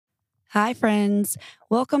Hi, friends.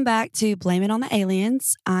 Welcome back to Blame It on the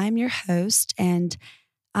Aliens. I'm your host, and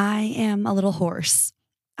I am a little hoarse.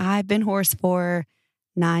 I've been hoarse for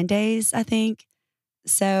 9 days, I think.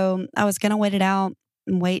 So I was going to wait it out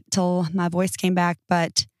and wait till my voice came back,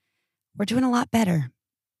 but we're doing a lot better.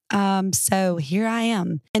 So here I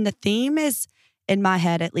am. And the theme is, in my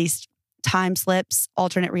head at least, time slips,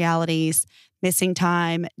 alternate realities, missing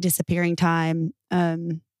time, disappearing time,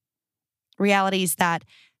 realities that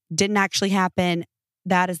didn't actually happen.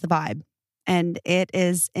 That is the vibe. And it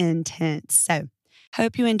is intense. So,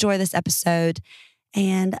 hope you enjoy this episode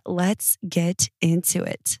and let's get into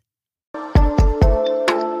it.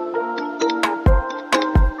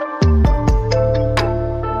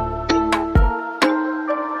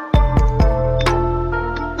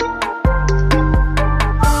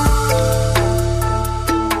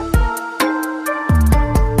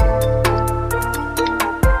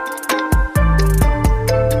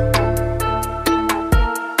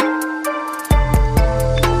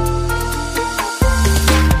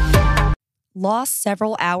 Lost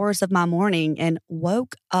several hours of my morning and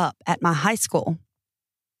woke up at my high school.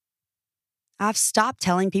 I've stopped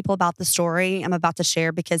telling people about the story I'm about to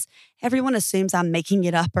share because everyone assumes I'm making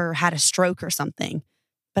it up or had a stroke or something.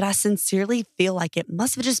 But I sincerely feel like it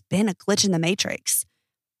must have just been a glitch in the matrix.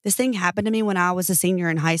 This thing happened to me when I was a senior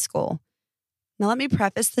in high school. Now, let me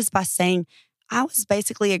preface this by saying I was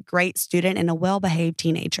basically a great student and a well-behaved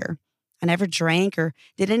teenager. I never drank or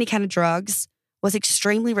did any kind of drugs, was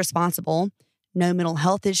extremely responsible, no mental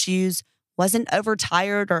health issues, wasn't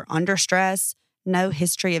overtired or under stress, no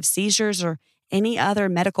history of seizures or any other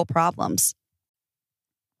medical problems.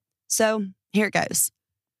 So here it goes.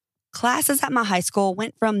 Classes at my high school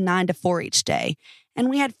went from 9 to 4 each day, and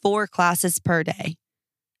we had 4 classes per day.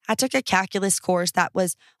 I took a calculus course that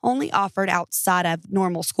was only offered outside of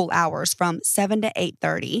normal school hours from 7 to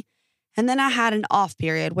 8:30, and then I had an off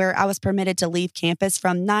period where I was permitted to leave campus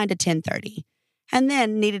from 9 to 10:30, and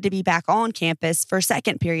then needed to be back on campus for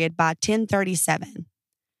second period by 10:37.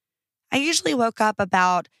 I usually woke up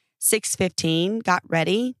about 6:15, got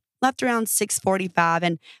ready, left around 6:45,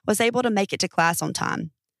 and was able to make it to class on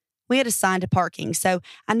time. We had assigned to parking, so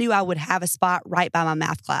I knew I would have a spot right by my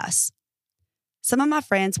math class. Some of my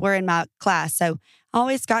friends were in my class, so I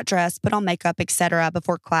always got dressed, put on makeup, etc.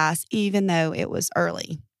 before class, even though it was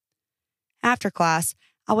early. After class,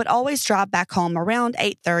 I would always drive back home around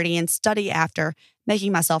 8:30 and study after,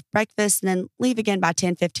 making myself breakfast and then leave again by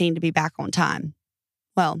 10:15 to be back on time.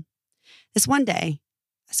 Well, this one day,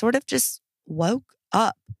 I sort of just woke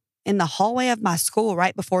up in the hallway of my school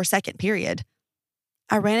right before second period.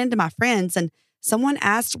 I ran into my friends and someone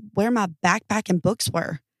asked where my backpack and books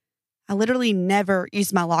were. I literally never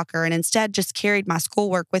used my locker and instead just carried my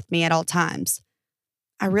schoolwork with me at all times.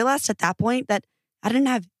 I realized at that point that I didn't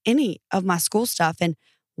have any of my school stuff and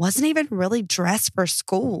wasn't even really dressed for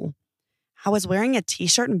school. I was wearing a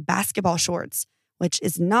t-shirt and basketball shorts, which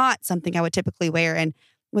is not something I would typically wear and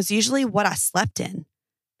was usually what I slept in.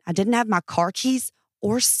 I didn't have my car keys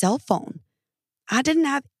or cell phone. I didn't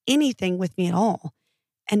have anything with me at all,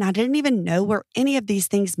 and I didn't even know where any of these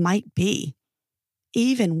things might be.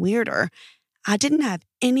 Even weirder, I didn't have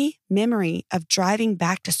any memory of driving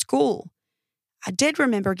back to school. I did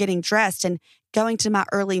remember getting dressed and going to my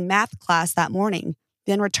early math class that morning,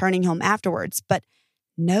 then returning home afterwards, but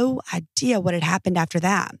no idea what had happened after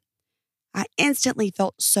that. I instantly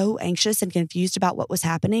felt so anxious and confused about what was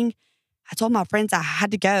happening. I told my friends I had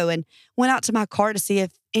to go and went out to my car to see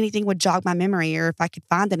if anything would jog my memory or if I could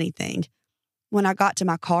find anything. When I got to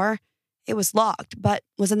my car, it was locked, but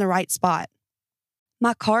was in the right spot.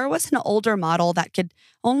 My car was an older model that could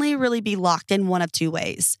only really be locked in one of 2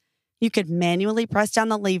 ways. You could manually press down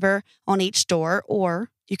the lever on each door, or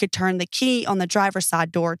you could turn the key on the driver's side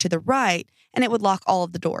door to the right and it would lock all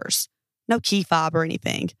of the doors. No key fob or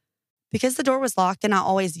anything. Because the door was locked and I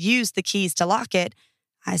always used the keys to lock it,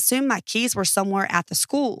 I assumed my keys were somewhere at the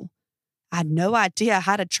school. I had no idea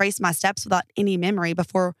how to trace my steps without any memory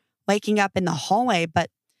before waking up in the hallway, but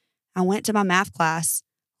I went to my math class,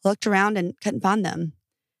 looked around and couldn't find them.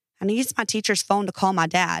 And I used my teacher's phone to call my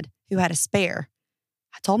dad, who had a spare.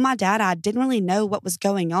 I told my dad I didn't really know what was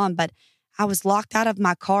going on, but I was locked out of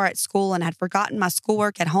my car at school and had forgotten my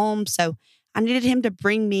schoolwork at home, so I needed him to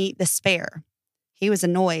bring me the spare. He was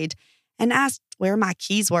annoyed and asked where my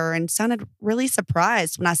keys were and sounded really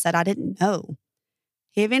surprised when I said I didn't know.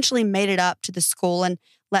 He eventually made it up to the school and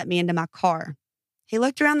let me into my car. He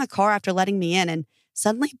looked around the car after letting me in and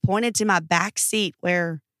suddenly pointed to my back seat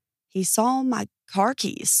where he saw my car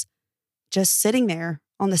keys just sitting there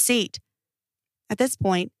on the seat. At this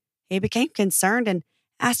point, he became concerned and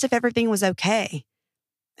asked if everything was okay.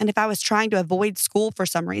 and if I was trying to avoid school for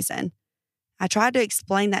some reason. I tried to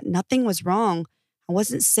explain that nothing was wrong. I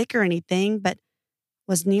wasn't sick or anything, but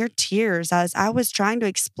was near tears as I was trying to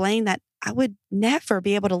explain that I would never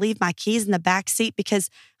be able to leave my keys in the back seat because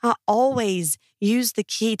I always used the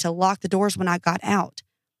key to lock the doors when I got out.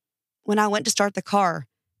 When I went to start the car,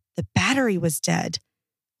 the battery was dead.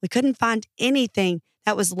 We couldn't find anything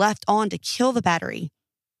that was left on to kill the battery,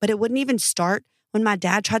 but it wouldn't even start when my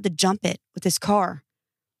dad tried to jump it with his car.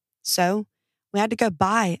 So we had to go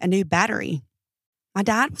buy a new battery. My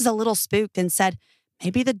dad was a little spooked and said,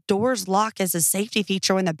 maybe the doors lock as a safety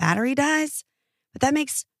feature when the battery dies, but that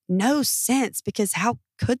makes no sense because how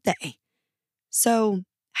could they? So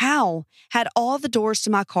how had all the doors to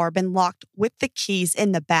my car been locked with the keys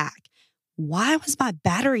in the back? Why was my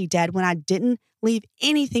battery dead when I didn't leave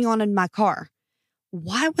anything on in my car?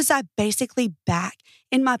 Why was I basically back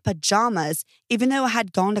in my pajamas even though I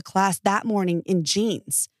had gone to class that morning in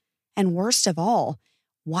jeans? And worst of all,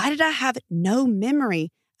 why did I have no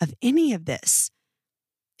memory of any of this?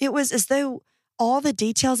 It was as though all the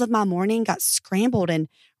details of my morning got scrambled and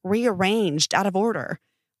rearranged out of order,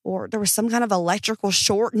 or there was some kind of electrical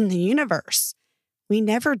short in the universe. We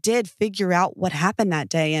never did figure out what happened that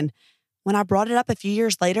day, and when I brought it up a few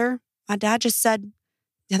years later, my dad just said,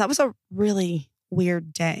 yeah, that was a really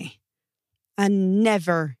weird day. I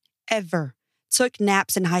never, ever took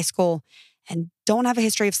naps in high school and don't have a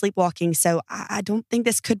history of sleepwalking, so I don't think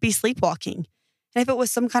this could be sleepwalking. And if it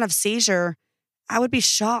was some kind of seizure, I would be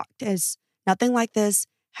shocked as nothing like this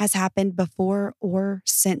has happened before or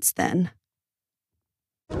since then.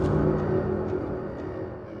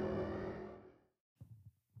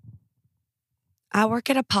 I work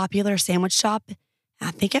at a popular sandwich shop.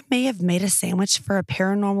 I think I may have made a sandwich for a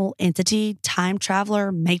paranormal entity, time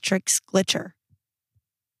traveler, matrix glitcher.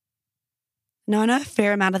 Now, I know a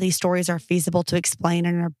fair amount of these stories are feasible to explain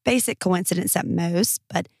and are basic coincidence at most,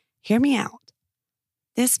 but hear me out.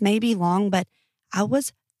 This may be long, but I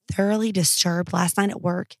was thoroughly disturbed last night at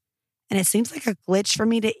work, and it seems like a glitch for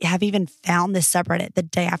me to have even found this subreddit the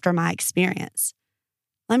day after my experience.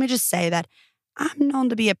 Let me just say that I'm known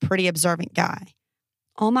to be a pretty observant guy.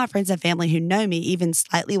 All my friends and family who know me even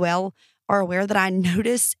slightly well are aware that I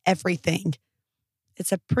notice everything.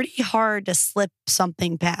 It's a pretty hard to slip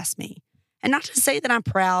something past me. And not to say that I'm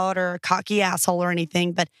proud or a cocky asshole or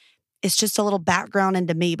anything, but it's just a little background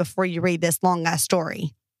into me before you read this long ass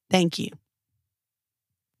story. Thank you.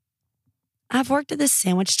 I've worked at this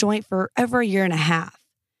sandwich joint for over a year and a half.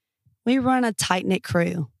 We run a tight-knit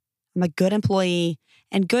crew. I'm a good employee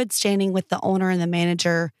and good standing with the owner and the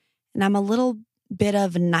manager, and I'm a little bit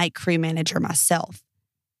of a night crew manager myself.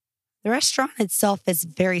 The restaurant itself is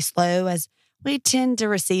very slow as we tend to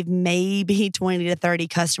receive maybe 20 to 30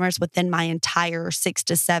 customers within my entire 6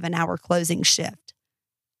 to 7 hour closing shift.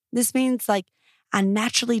 This means I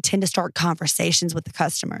naturally tend to start conversations with the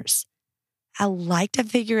customers. I like to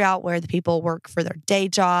figure out where the people work for their day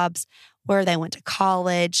jobs, where they went to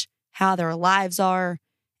college, how their lives are,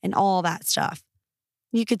 and all that stuff.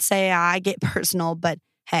 You could say I get personal, but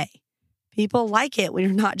hey, people like it when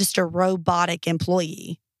you're not just a robotic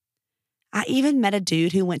employee. I even met a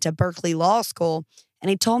dude who went to Berkeley Law School, and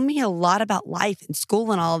he told me a lot about life and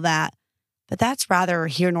school and all of that, but that's rather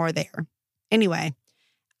here nor there. Anyway,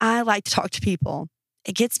 I like to talk to people.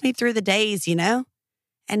 It gets me through the days,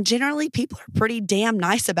 and generally people are pretty damn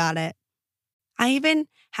nice about it. I even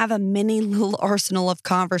have a mini little arsenal of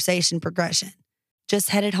conversation progression.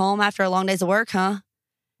 Just headed home after a long day's of work, huh?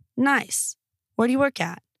 Nice. Where do you work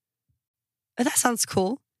at? Oh, that sounds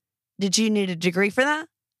cool. Did you need a degree for that?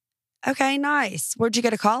 Okay, nice. Where'd you go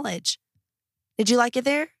to college? Did you like it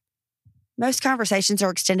there? Most conversations are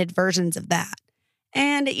extended versions of that,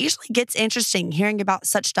 and it usually gets interesting hearing about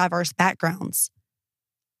such diverse backgrounds.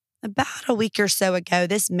 About a week or so ago,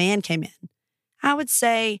 this man came in. I would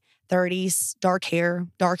say 30s, dark hair,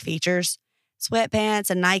 dark features, sweatpants,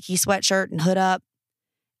 a Nike sweatshirt, and hood up.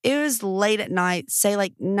 It was late at night, say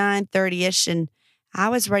 9:30ish, and I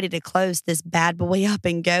was ready to close this bad boy up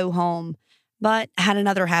and go home, but had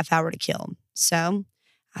another half hour to kill. So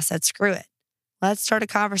I said, screw it. Let's start a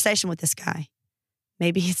conversation with this guy.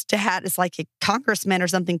 Maybe his dad is like a congressman or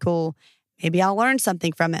something cool. Maybe I'll learn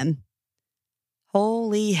something from him.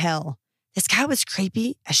 Holy hell. This guy was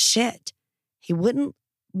creepy as shit. He wouldn't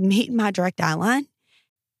meet my direct eye line.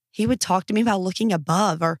 He would talk to me about looking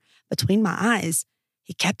above or between my eyes.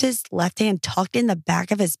 He kept his left hand tucked in the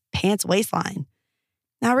back of his pants waistline.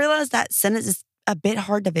 Now I realize that sentence is a bit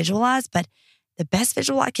hard to visualize, but the best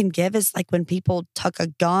visual I can give is when people tuck a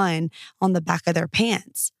gun on the back of their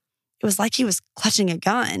pants. It was like he was clutching a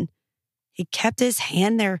gun. He kept his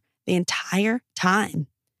hand there the entire time.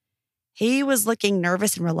 He was looking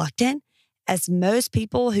nervous and reluctant, as most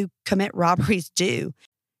people who commit robberies do.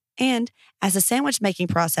 And as the sandwich making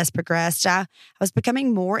process progressed, I was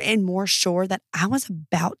becoming more and more sure that I was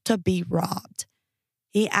about to be robbed.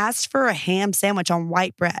 He asked for a ham sandwich on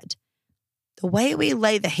white bread. The way we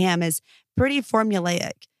lay the ham is pretty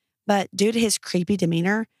formulaic, but due to his creepy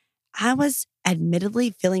demeanor, I was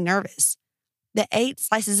admittedly feeling nervous. The 8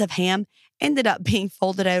 slices of ham ended up being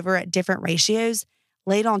folded over at different ratios,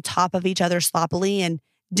 laid on top of each other sloppily, and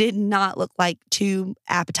did not look like too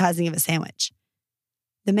appetizing of a sandwich.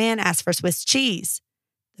 The man asked for Swiss cheese.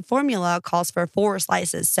 The formula calls for 4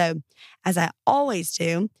 slices, so as I always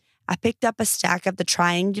do, I picked up a stack of the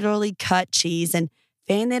triangularly cut cheese and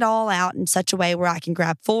fanned it all out in such a way where I can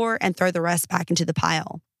grab 4 and throw the rest back into the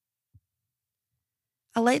pile.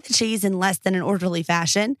 I laid the cheese in less than an orderly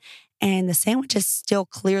fashion, and the sandwich is still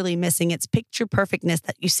clearly missing its picture perfectness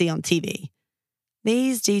that you see on TV.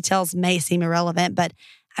 These details may seem irrelevant, but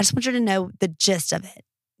I just want you to know the gist of it,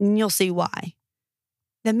 and you'll see why.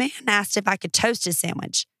 The man asked if I could toast his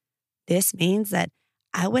sandwich. This means that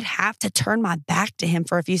I would have to turn my back to him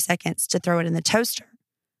for a few seconds to throw it in the toaster.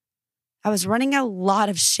 I was running a lot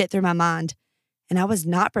of shit through my mind, and I was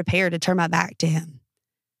not prepared to turn my back to him.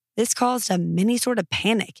 This caused a mini sort of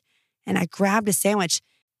panic, and I grabbed a sandwich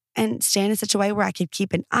and stand in such a way where I could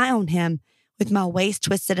keep an eye on him with my waist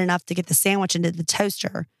twisted enough to get the sandwich into the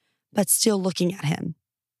toaster, but still looking at him.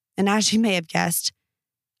 And as you may have guessed,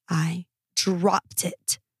 I dropped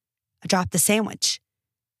it. I dropped the sandwich.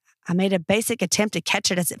 I made a basic attempt to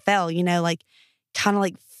catch it as it fell, kind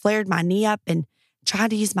of flared my knee up and tried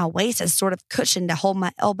to use my waist as sort of cushion to hold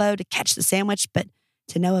my elbow to catch the sandwich, but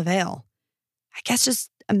to no avail. I guess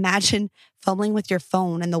just imagine fumbling with your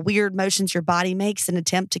phone and the weird motions your body makes in an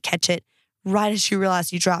attempt to catch it right as you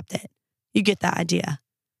realize you dropped it. You get that idea.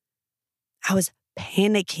 I was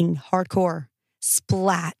panicking hardcore.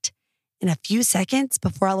 Splat. In a few seconds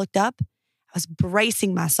before I looked up, I was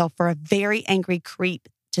bracing myself for a very angry creep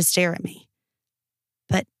to stare at me.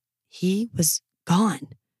 But he was gone.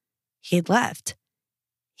 He had left.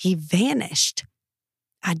 He vanished.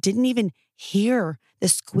 I didn't even hear the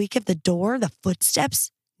squeak of the door, the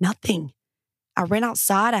footsteps, nothing. I ran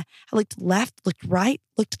outside. I looked left, looked right,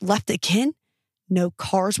 looked left again. No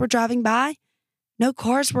cars were driving by. No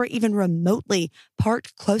cars were even remotely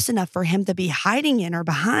parked close enough for him to be hiding in or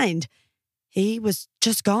behind. He was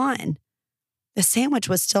just gone. The sandwich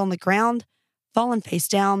was still on the ground, fallen face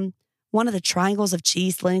down. One of the triangles of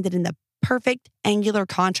cheese landed in the perfect angular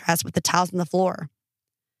contrast with the tiles on the floor.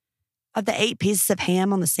 Of the 8 pieces of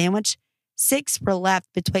ham on the sandwich, 6 were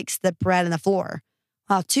left betwixt the bread and the floor,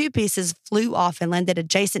 while 2 pieces flew off and landed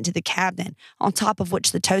adjacent to the cabinet on top of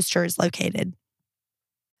which the toaster is located.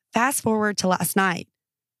 Fast forward to last night.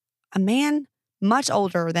 A man much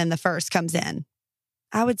older than the first comes in.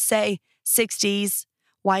 I would say 60s,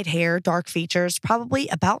 white hair, dark features, probably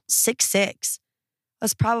about 6'6".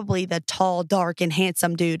 Was probably the tall, dark, and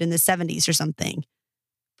handsome dude in the 70s or something.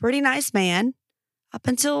 Pretty nice man, up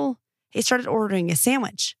until he started ordering a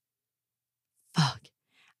sandwich. Fuck.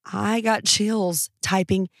 I got chills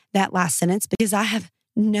typing that last sentence because I have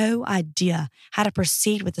no idea how to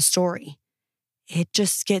proceed with the story. It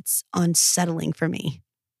just gets unsettling for me.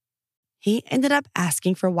 He ended up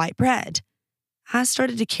asking for white bread. I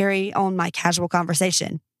started to carry on my casual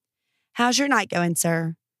conversation. How's your night going,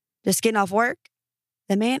 sir? Just getting off work?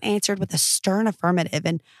 The man answered with a stern affirmative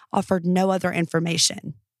and offered no other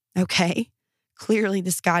information. Okay. Clearly,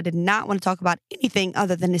 this guy did not want to talk about anything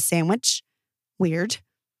other than his sandwich. Weird.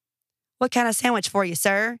 What kind of sandwich for you,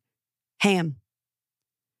 sir? Ham.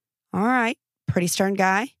 All right. Pretty stern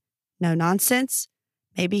guy. No nonsense.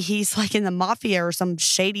 Maybe he's in the mafia or some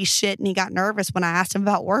shady shit and he got nervous when I asked him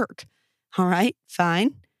about work. All right,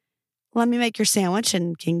 fine. Let me make your sandwich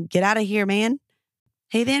and can get out of here, man.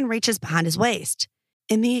 He then reaches behind his waist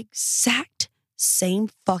in the exact same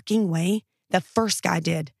fucking way the first guy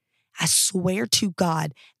did. I swear to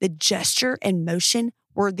God, the gesture and motion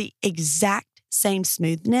were the exact same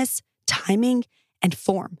smoothness, timing, and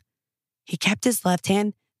form. He kept his left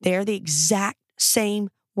hand there the exact same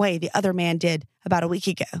way the other man did about a week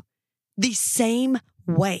ago. The same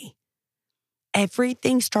way.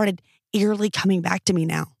 Everything started eerily coming back to me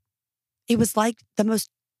now. It was like the most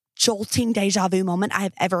jolting deja vu moment I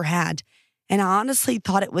have ever had. And I honestly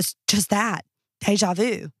thought it was just that, deja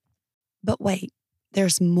vu. But wait,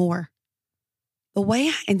 there's more. The way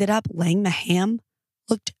I ended up laying the ham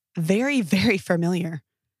looked very, very familiar.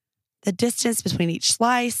 The distance between each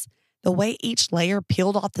slice, the way each layer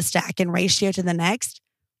peeled off the stack in ratio to the next,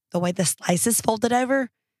 the way the slices folded over,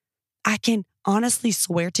 I can honestly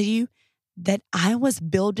swear to you, that I was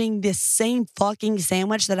building this same fucking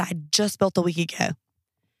sandwich that I just built a week ago.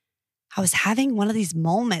 I was having one of these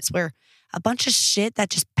moments where a bunch of shit that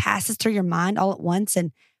just passes through your mind all at once.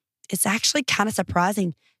 And it's actually kind of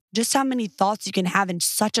surprising just how many thoughts you can have in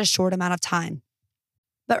such a short amount of time.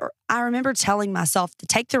 But I remember telling myself to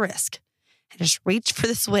take the risk and just reach for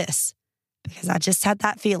the Swiss because I just had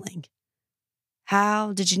that feeling.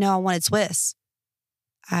 How did you know I wanted Swiss?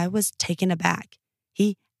 I was taken aback.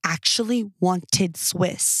 He actually wanted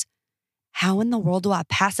Swiss. How in the world do I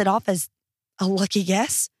pass it off as a lucky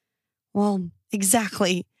guess? Well,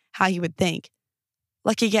 exactly how you would think.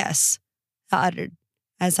 Lucky guess, I uttered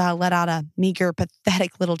as I let out a meager,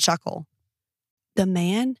 pathetic little chuckle. The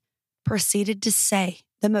man proceeded to say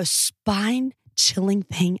the most spine-chilling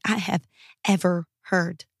thing I have ever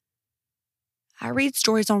heard. I read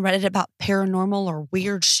stories on Reddit about paranormal or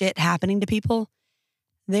weird shit happening to people.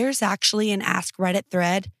 There's actually an Ask Reddit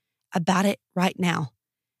thread about it right now.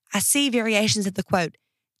 I see variations of the quote,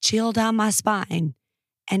 chill down my spine,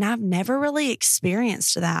 and I've never really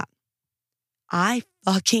experienced that. I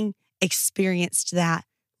fucking experienced that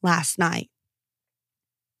last night.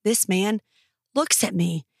 This man looks at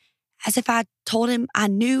me as if I told him I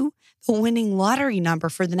knew the winning lottery number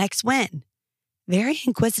for the next win. Very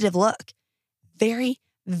inquisitive look. Very,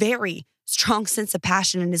 very strong sense of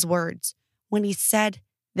passion in his words when he said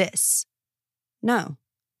this. No,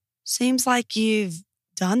 seems like you've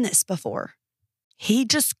done this before. He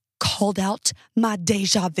just called out my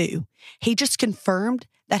deja vu. He just confirmed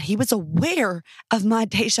that he was aware of my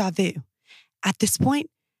deja vu. At this point,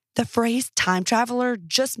 the phrase time traveler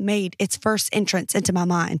just made its first entrance into my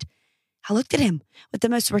mind. I looked at him with the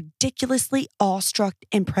most ridiculously awestruck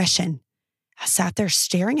impression. I sat there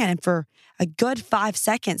staring at him for a good 5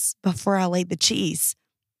 seconds before I laid the cheese.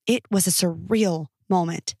 It was a surreal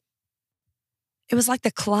moment. It was like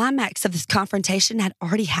the climax of this confrontation had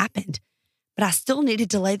already happened, but I still needed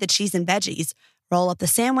to lay the cheese and veggies, roll up the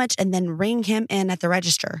sandwich, and then ring him in at the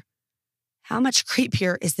register. How much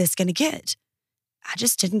creepier is this going to get? I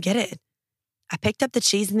just didn't get it. I picked up the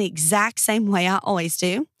cheese in the exact same way I always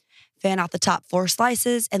do, fan out the top 4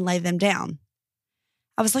 slices, and lay them down.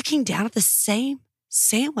 I was looking down at the same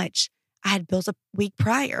sandwich I had built a week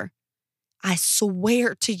prior. I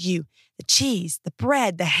swear to you, the cheese, the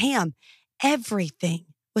bread, the ham, everything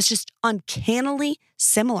was just uncannily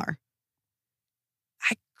similar.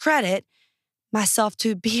 I credit myself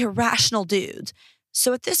to be a rational dude.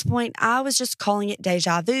 So at this point, I was just calling it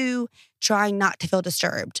deja vu, trying not to feel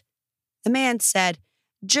disturbed. The man said,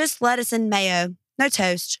 just lettuce and mayo, no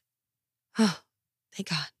toast. Oh, thank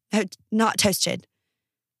God. No, not toasted.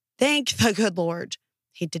 Thank the good Lord.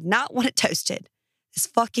 He did not want it toasted. This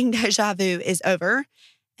fucking deja vu is over,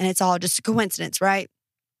 and it's all just a coincidence, right?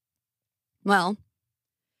 Well,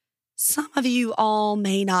 some of you all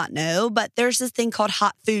may not know, but there's this thing called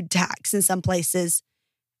hot food tax in some places.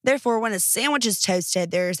 Therefore, when a sandwich is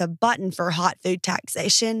toasted, there's a button for hot food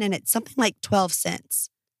taxation, and it's something like 12 cents.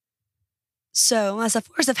 So, as a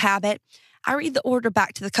force of habit, I read the order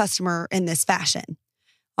back to the customer in this fashion.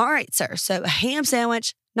 All right, sir, so a ham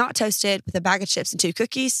sandwich, not toasted, with a bag of chips and 2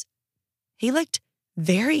 cookies. He looked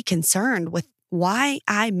very concerned with why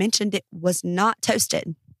I mentioned it was not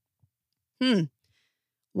toasted.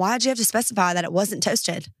 Why'd you have to specify that it wasn't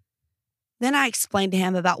toasted? Then I explained to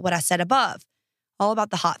him about what I said above, all about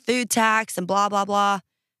the hot food tax and blah, blah, blah.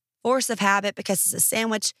 Force of habit, because it's a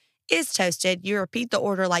sandwich, is toasted. You repeat the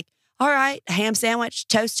order like, all right, a ham sandwich,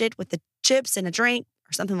 toasted with the chips and a drink,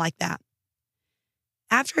 or something like that.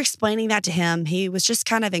 After explaining that to him, he was just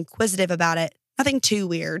kind of inquisitive about it. Nothing too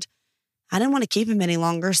weird. I didn't want to keep him any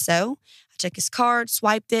longer, so I took his card,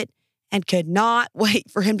 swiped it, and could not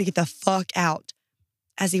wait for him to get the fuck out.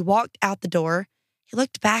 As he walked out the door, he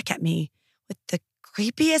looked back at me with the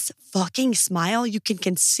creepiest fucking smile you can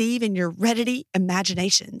conceive in your Reddity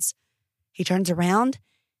imaginations. He turns around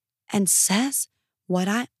and says what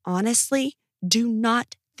I honestly do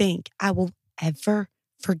not think I will ever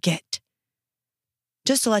forget.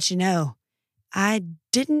 Just to let you know, I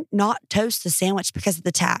didn't not toast the sandwich because of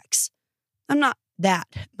the tax. I'm not that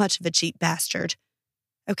much of a cheap bastard.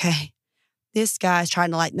 Okay, this guy's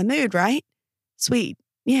trying to lighten the mood, right? Sweet.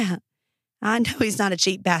 Yeah, I know he's not a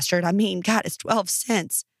cheap bastard. I mean, God, it's 12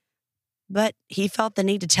 cents. But he felt the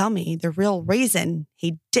need to tell me the real reason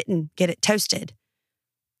he didn't get it toasted.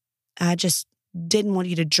 I just didn't want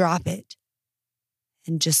you to drop it.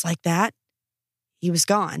 And just like that, he was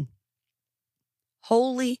gone.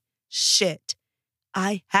 Holy shit.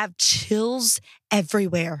 I have chills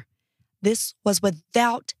everywhere. This was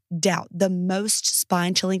without doubt the most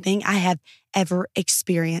spine-chilling thing I have ever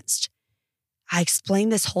experienced. I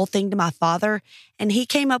explained this whole thing to my father, and he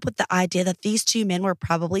came up with the idea that these two men were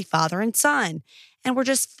probably father and son and were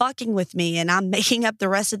just fucking with me, and I'm making up the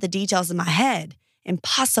rest of the details in my head.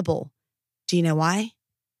 Impossible. Do you know why?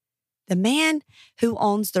 The man who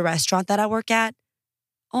owns the restaurant that I work at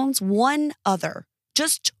owns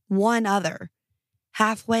just one other,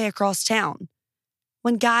 halfway across town.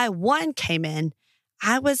 When guy one came in,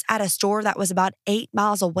 I was at a store that was about 8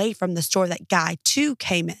 miles away from the store that guy two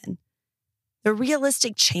came in. The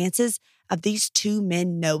realistic chances of these two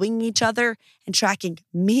men knowing each other and tracking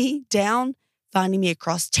me down, finding me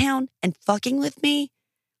across town, and fucking with me,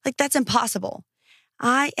 that's impossible.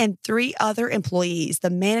 I and 3 other employees, the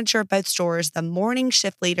manager of both stores, the morning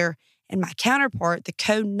shift leader, and my counterpart, the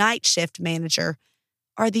co-night shift manager,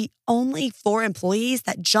 are the only 4 employees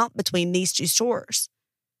that jump between these 2 stores.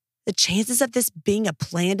 The chances of this being a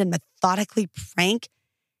planned and methodically prank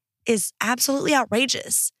is absolutely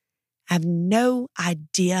outrageous. I have no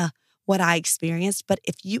idea what I experienced, but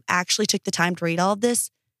if you actually took the time to read all of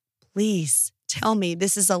this, please tell me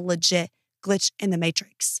this is a legit glitch in the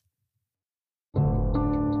Matrix.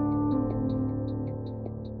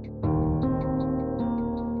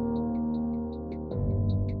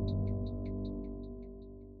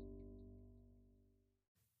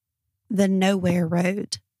 The Nowhere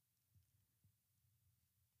Road.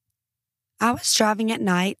 I was driving at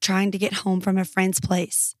night trying to get home from a friend's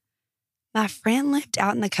place. My friend lived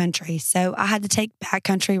out in the country, so I had to take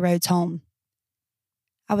backcountry roads home.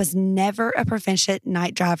 I was never a proficient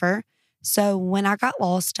night driver, so when I got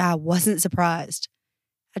lost, I wasn't surprised.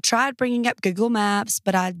 I tried bringing up Google Maps,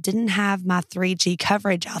 but I didn't have my 3G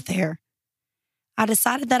coverage out there. I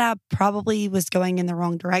decided that I probably was going in the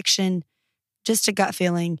wrong direction, just a gut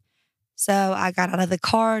feeling, so I got out of the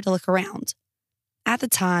car to look around. At the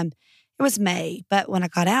time, it was May, but when I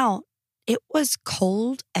got out, it was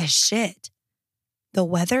cold as shit. The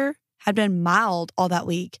weather had been mild all that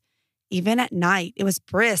week. Even at night, it was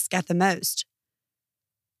brisk at the most.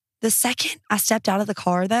 The second I stepped out of the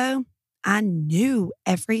car, though, I knew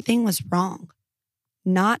everything was wrong.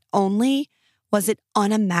 Not only was it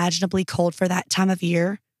unimaginably cold for that time of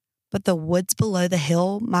year, but the woods below the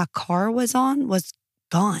hill my car was on was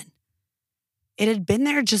gone. It had been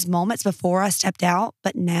there just moments before I stepped out,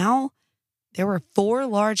 but now there were 4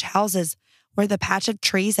 large houses where the patch of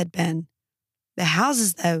trees had been. The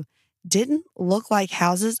houses, though, didn't look like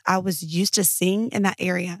houses I was used to seeing in that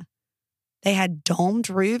area. They had domed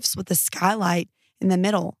roofs with a skylight in the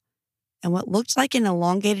middle and what looked like an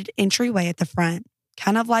elongated entryway at the front,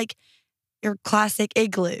 kind of like your classic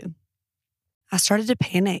igloo. I started to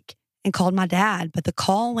panic and called my dad, but the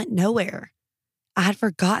call went nowhere. I had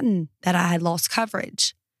forgotten that I had lost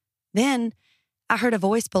coverage. Then I heard a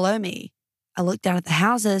voice below me. I looked down at the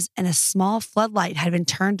houses and a small floodlight had been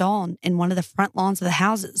turned on in one of the front lawns of the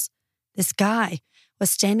houses. This guy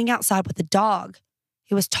was standing outside with a dog.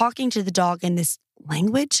 He was talking to the dog in this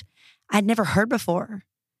language I'd never heard before.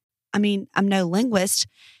 I mean, I'm no linguist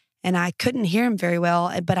and I couldn't hear him very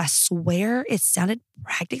well, but I swear it sounded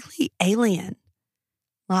practically alien.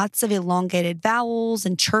 Lots of elongated vowels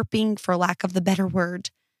and chirping, for lack of the better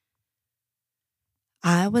word.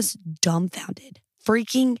 I was dumbfounded,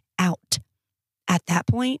 freaking out. At that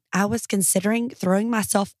point, I was considering throwing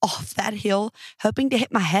myself off that hill, hoping to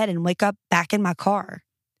hit my head and wake up back in my car.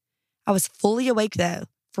 I was fully awake, though,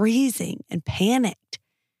 freezing and panicked.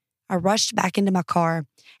 I rushed back into my car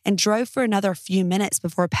and drove for another few minutes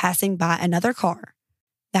before passing by another car.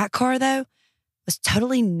 That car, though, was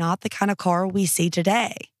totally not the kind of car we see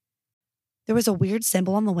today. There was a weird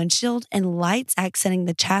symbol on the windshield and lights accenting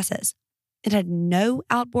the chassis. It had no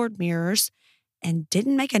outboard mirrors and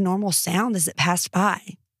didn't make a normal sound as it passed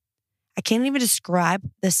by. I can't even describe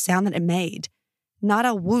the sound that it made. Not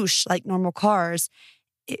a whoosh like normal cars.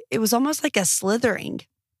 It was almost like a slithering.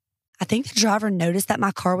 I think the driver noticed that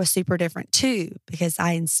my car was super different too, because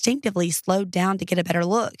I instinctively slowed down to get a better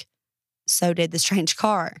look. So did the strange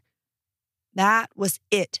car. That was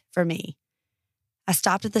it for me. I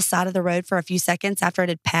stopped at the side of the road for a few seconds after it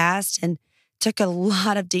had passed and took a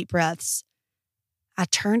lot of deep breaths. I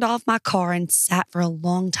turned off my car and sat for a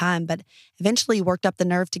long time, but eventually worked up the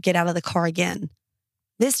nerve to get out of the car again.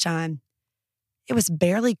 This time, it was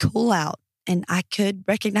barely cool out and I could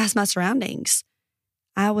recognize my surroundings.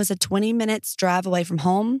 I was a 20 minutes drive away from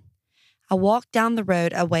home. I walked down the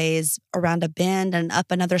road a ways around a bend and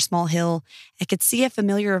up another small hill and could see a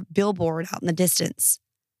familiar billboard out in the distance.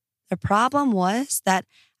 The problem was that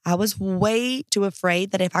I was way too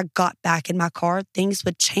afraid that if I got back in my car, things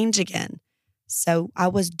would change again. So I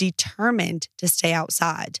was determined to stay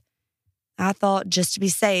outside. I thought, just to be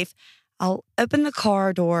safe, I'll open the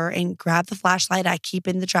car door and grab the flashlight I keep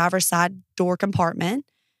in the driver's side door compartment.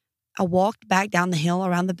 I walked back down the hill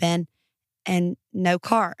around the bend and no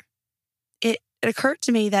car. It occurred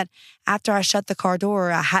to me that after I shut the car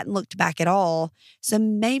door, I hadn't looked back at all, so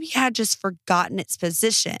maybe I had just forgotten its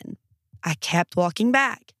position. I kept walking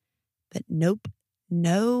back, but nope,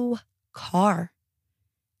 no car.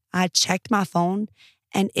 I checked my phone,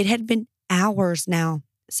 and it had been hours now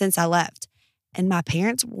since I left, and my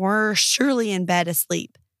parents were surely in bed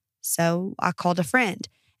asleep. So I called a friend,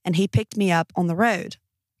 and he picked me up on the road.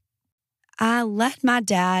 I led my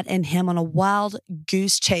dad and him on a wild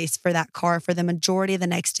goose chase for that car for the majority of the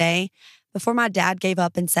next day before my dad gave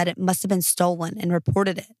up and said it must have been stolen and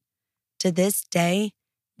reported it. To this day,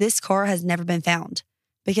 this car has never been found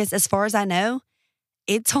because, as far as I know,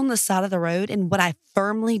 it's on the side of the road in what I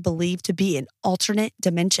firmly believe to be an alternate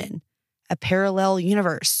dimension, a parallel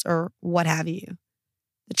universe, or what have you.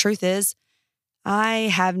 The truth is, I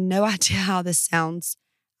have no idea how this sounds.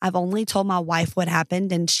 I've only told my wife what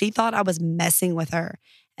happened, and she thought I was messing with her.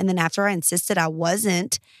 And then after I insisted I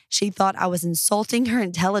wasn't, she thought I was insulting her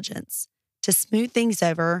intelligence. To smooth things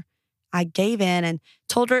over, I gave in and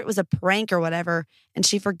told her it was a prank or whatever, and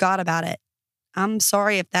she forgot about it. I'm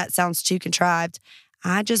sorry if that sounds too contrived.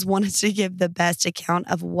 I just wanted to give the best account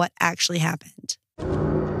of what actually happened.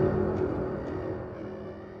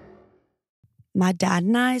 My dad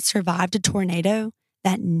and I survived a tornado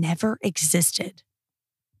that never existed.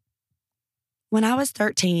 When I was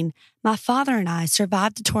 13, my father and I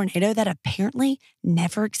survived a tornado that apparently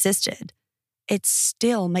never existed. It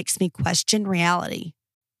still makes me question reality.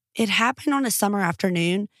 It happened on a summer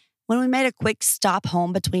afternoon when we made a quick stop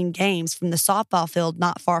home between games from the softball field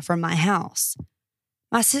not far from my house.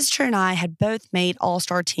 My sister and I had both made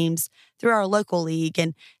all-star teams through our local league,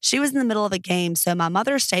 and she was in the middle of a game, so my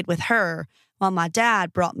mother stayed with her while my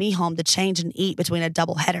dad brought me home to change and eat between a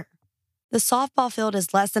doubleheader. The softball field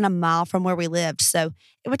is less than a mile from where we lived, so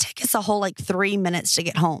it would take us a whole 3 minutes to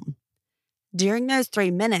get home. During those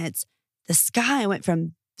 3 minutes, the sky went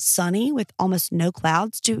from sunny with almost no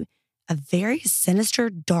clouds to a very sinister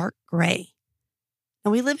dark gray.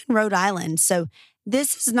 Now, we live in Rhode Island, so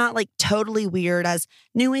this is not totally weird as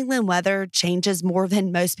New England weather changes more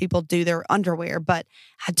than most people do their underwear, but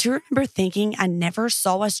I do remember thinking I never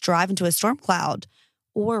saw us drive into a storm cloud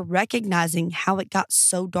or recognizing how it got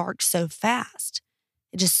so dark so fast.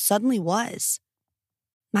 It just suddenly was.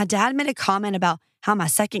 My dad made a comment about how my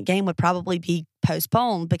second game would probably be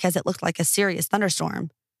postponed because it looked like a serious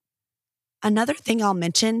thunderstorm. Another thing I'll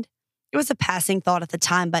mention, it was a passing thought at the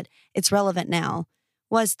time, but it's relevant now,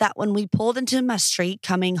 was that when we pulled into my street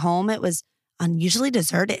coming home, it was unusually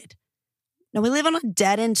deserted. Now, we live on a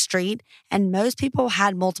dead-end street, and most people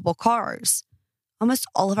had multiple cars. Almost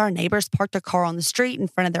all of our neighbors parked a car on the street in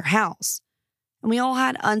front of their house. And we all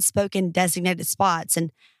had unspoken designated spots,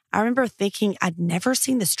 and I remember thinking I'd never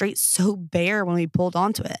seen the street so bare when we pulled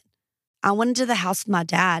onto it. I went into the house with my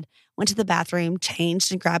dad, went to the bathroom,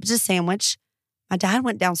 changed, and grabbed a sandwich. My dad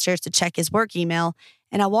went downstairs to check his work email,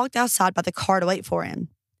 and I walked outside by the car to wait for him.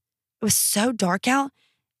 It was so dark out.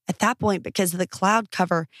 At that point, because of the cloud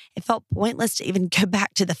cover, it felt pointless to even go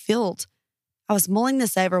back to the field. I was mulling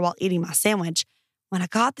this over while eating my sandwich when I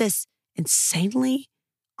got this insanely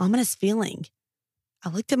ominous feeling. I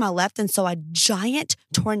looked to my left and saw a giant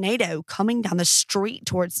tornado coming down the street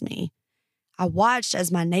towards me. I watched as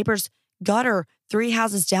my neighbor's gutter 3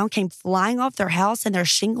 houses down came flying off their house and their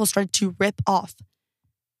shingles started to rip off.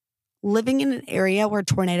 Living in an area where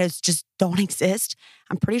tornadoes just don't exist,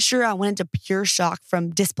 I'm pretty sure I went into pure shock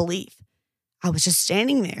from disbelief. I was just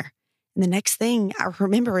standing there. And the next thing I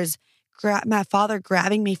remember is my father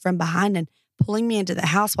grabbing me from behind and pulling me into the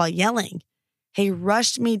house while yelling. He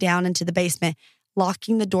rushed me down into the basement,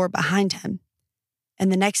 locking the door behind him. In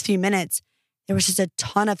the next few minutes, there was just a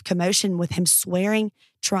ton of commotion with him swearing,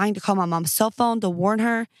 trying to call my mom's cell phone to warn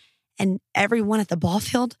her, and everyone at the ball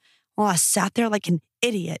field while I sat there like an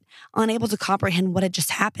idiot, unable to comprehend what had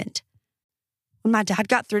just happened. When my dad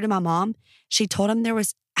got through to my mom, she told him there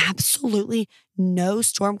was absolutely no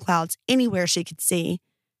storm clouds anywhere she could see.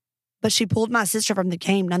 But she pulled my sister from the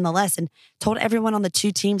game nonetheless and told everyone on the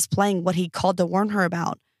 2 teams playing what he called to warn her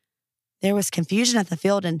about. There was confusion at the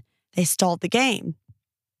field and they stalled the game.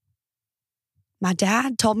 My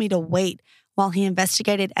dad told me to wait while he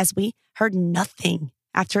investigated as we heard nothing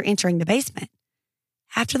after entering the basement.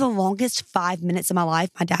 After the longest 5 minutes of my life,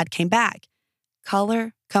 my dad came back,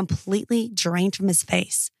 color completely drained from his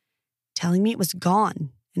face, telling me it was gone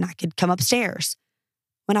and I could come upstairs.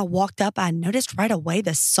 When I walked up, I noticed right away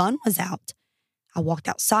the sun was out. I walked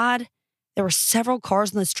outside. There were several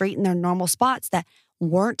cars on the street in their normal spots that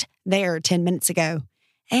weren't there 10 minutes ago.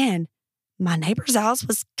 And my neighbor's house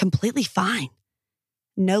was completely fine.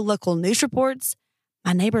 No local news reports.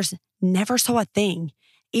 My neighbors never saw a thing,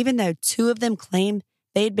 even though two of them claimed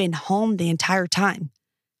they had been home the entire time.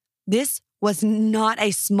 This was not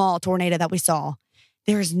a small tornado that we saw.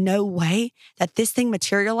 There is no way that this thing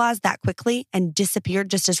materialized that quickly and disappeared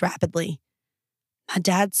just as rapidly. My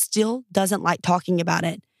dad still doesn't like talking about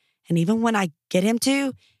it. And even when I get him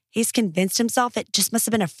to, he's convinced himself it just must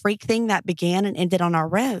have been a freak thing that began and ended on our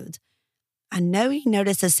road. I know he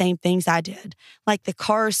noticed the same things I did, like the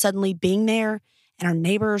car suddenly being there and our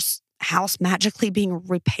neighbor's house magically being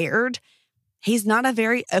repaired. He's not a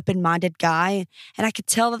very open-minded guy, and I could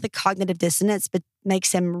tell that the cognitive dissonance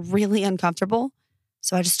makes him really uncomfortable.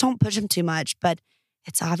 So I just don't push him too much, but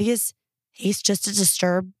it's obvious he's just as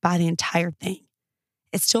disturbed by the entire thing.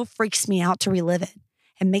 It still freaks me out to relive it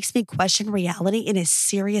and makes me question reality in a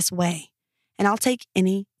serious way. And I'll take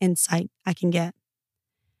any insight I can get.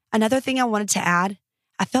 Another thing I wanted to add,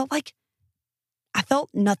 I felt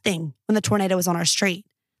nothing when the tornado was on our street.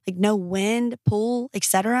 Like no wind, pool,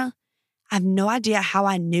 etc. I have no idea how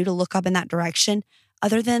I knew to look up in that direction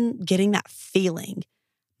other than getting that feeling.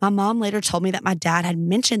 My mom later told me that my dad had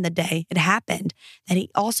mentioned the day it happened, that he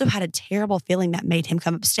also had a terrible feeling that made him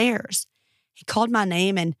come upstairs. He called my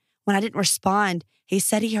name, and when I didn't respond, he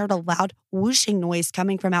said he heard a loud whooshing noise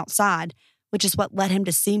coming from outside, which is what led him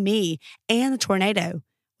to see me and the tornado,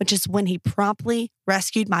 which is when he promptly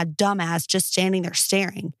rescued my dumbass just standing there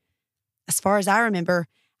staring. As far as I remember,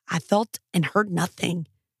 I felt and heard nothing.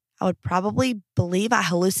 I would probably believe I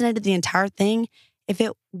hallucinated the entire thing if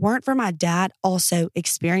it weren't for my dad also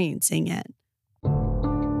experiencing it.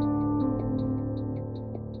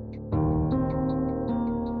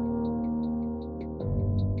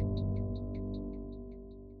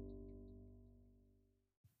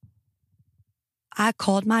 I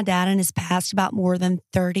called my dad in his past about more than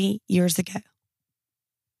 30 years ago.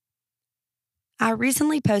 I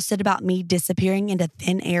recently posted about me disappearing into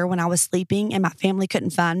thin air when I was sleeping and my family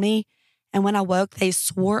couldn't find me. And when I woke, they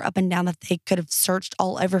swore up and down that they could have searched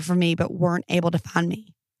all over for me but weren't able to find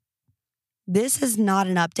me. This is not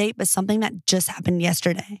an update, but something that just happened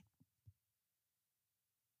yesterday.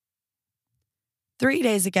 3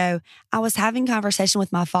 days ago, I was having a conversation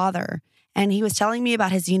with my father, and he was telling me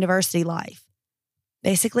about his university life.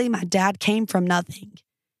 Basically, my dad came from nothing.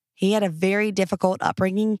 He had a very difficult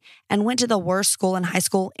upbringing and went to the worst school in high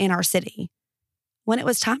school in our city. When it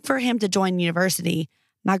was time for him to join university,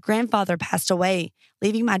 my grandfather passed away,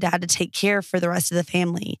 leaving my dad to take care for the rest of the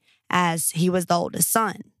family, as he was the oldest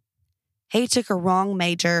son. He took a wrong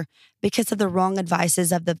major because of the wrong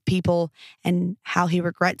advices of the people and how he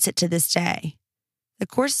regrets it to this day. The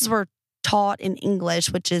courses were taught in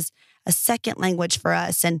English, which is a second language for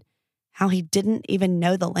us, and how he didn't even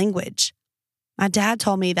know the language. My dad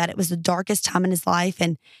told me that it was the darkest time in his life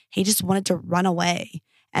and he just wanted to run away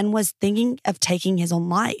and was thinking of taking his own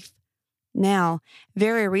life. Now,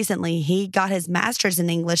 very recently, he got his master's in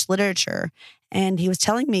English literature, and he was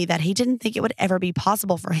telling me that he didn't think it would ever be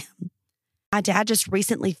possible for him. My dad just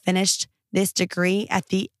recently finished this degree at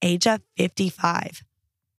the age of 55.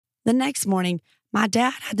 The next morning, my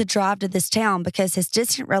dad had to drive to this town because his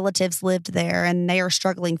distant relatives lived there and they are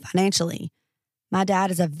struggling financially. My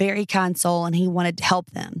dad is a very kind soul and he wanted to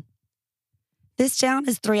help them. This town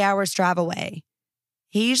is 3 hours drive away.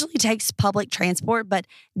 He usually takes public transport, but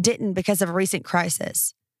didn't because of a recent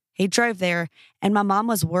crisis. He drove there, and my mom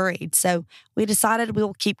was worried, so we decided we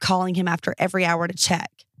will keep calling him after every hour to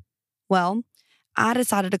check. Well, I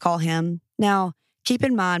decided to call him. Now, keep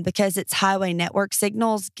in mind, because its highway network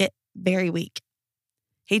signals get very weak.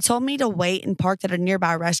 He told me to wait and park at a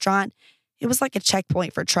nearby restaurant. It was like a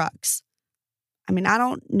checkpoint for trucks. I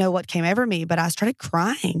don't know what came over me, but I started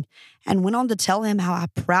crying and went on to tell him how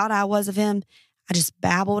proud I was of him. I just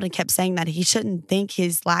babbled and kept saying that he shouldn't think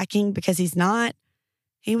he's lacking because he's not.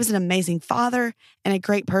 He was an amazing father and a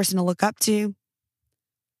great person to look up to.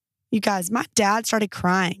 You guys, my dad started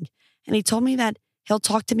crying and he told me that he'll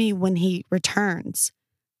talk to me when he returns.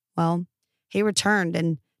 Well, he returned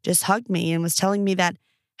and just hugged me and was telling me that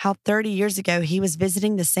how 30 years ago he was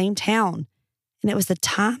visiting the same town, and it was the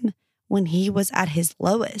time when he was at his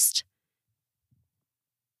lowest.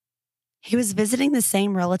 He was visiting the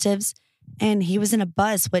same relatives, and he was in a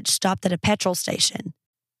bus which stopped at a petrol station.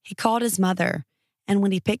 He called his mother, and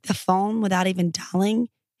when he picked the phone without even dialing,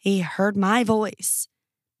 he heard my voice.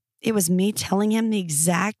 It was me telling him the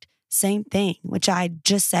exact same thing, which I had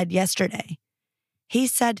just said yesterday. He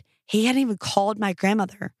said he hadn't even called my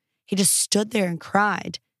grandmother. He just stood there and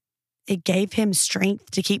cried. It gave him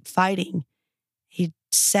strength to keep fighting. He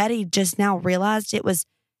said he just now realized it was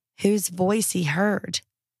whose voice he heard.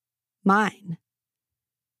 Mine.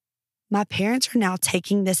 My parents are now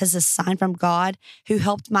taking this as a sign from God who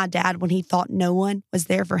helped my dad when he thought no one was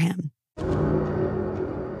there for him.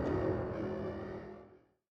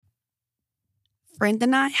 Friend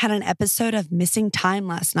and I had an episode of missing time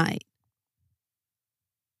last night.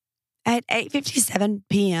 At 8:57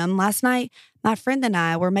 p.m. last night, my friend and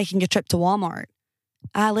I were making a trip to Walmart.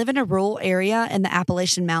 I live in a rural area in the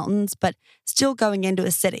Appalachian Mountains, but still going into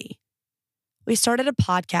a city. We started a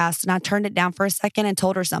podcast and I turned it down for a second and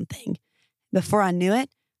told her something. Before I knew it,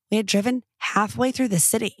 we had driven halfway through the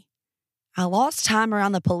city. I lost time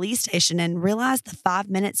around the police station and realized the 5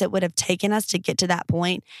 minutes it would have taken us to get to that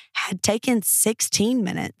point had taken 16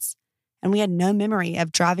 minutes, and we had no memory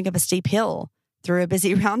of driving up a steep hill through a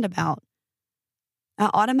busy roundabout. I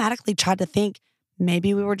automatically tried to think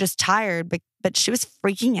maybe we were just tired, but she was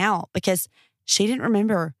freaking out because she didn't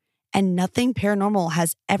remember, and nothing paranormal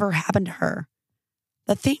has ever happened to her.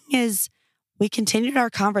 The thing is, we continued our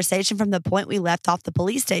conversation from the point we left off the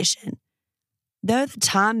police station. Though the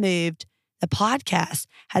time moved, the podcast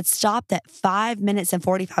had stopped at 5 minutes and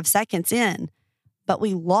 45 seconds in, but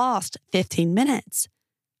we lost 15 minutes.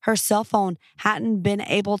 Her cell phone hadn't been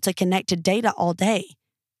able to connect to data all day,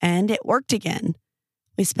 and it worked again.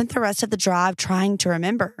 We spent the rest of the drive trying to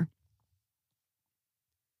remember.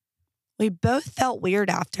 We both felt weird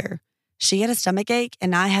after. She had a stomachache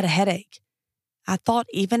and I had a headache. I thought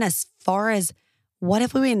even as far as, what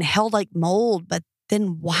if we inhaled like mold, but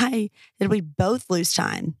then why did we both lose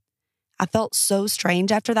time? I felt so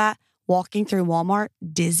strange after that, walking through Walmart,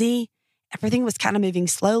 dizzy. Everything was kind of moving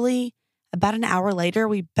slowly. About an hour later,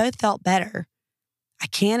 we both felt better. I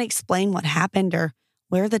can't explain what happened or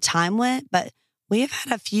where the time went, but we have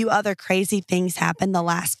had a few other crazy things happen the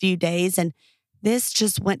last few days, and this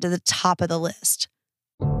just went to the top of the list.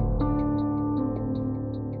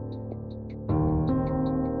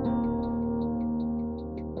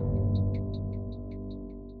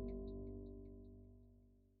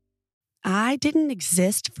 I didn't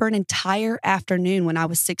exist for an entire afternoon when I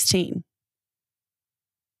was 16.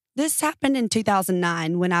 This happened in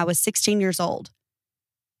 2009 when I was 16 years old.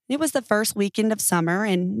 It was the first weekend of summer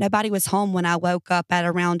and nobody was home when I woke up at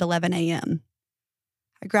around 11 a.m.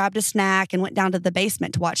 I grabbed a snack and went down to the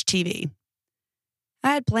basement to watch TV.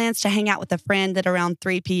 I had plans to hang out with a friend at around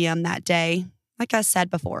 3 p.m. that day. Like I said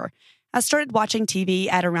before, I started watching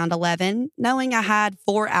TV at around 11, knowing I had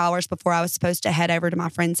 4 hours before I was supposed to head over to my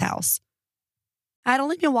friend's house. I had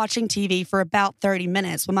only been watching TV for about 30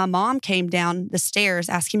 minutes when my mom came down the stairs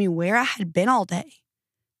asking me where I had been all day.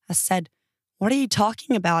 I said, "What are you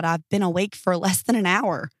talking about? I've been awake for less than an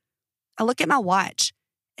hour." I look at my watch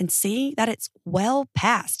and see that it's well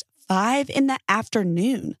past 5 in the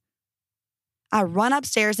afternoon. I run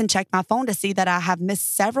upstairs and check my phone to see that I have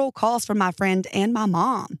missed several calls from my friend and my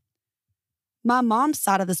mom. My mom's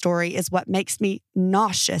side of the story is what makes me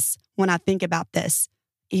nauseous when I think about this,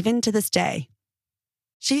 even to this day.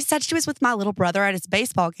 She said she was with my little brother at his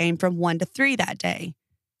baseball game from 1 to 3 that day.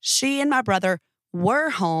 She and my brother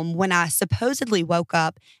were home when I supposedly woke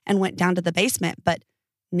up and went down to the basement, but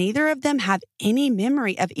neither of them have any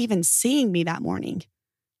memory of even seeing me that morning.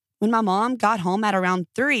 When my mom got home at around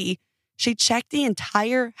 3, she checked the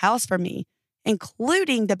entire house for me,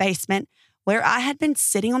 including the basement where I had been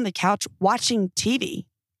sitting on the couch watching TV.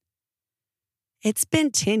 It's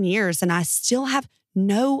been 10 years and I still have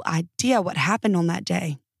no idea what happened on that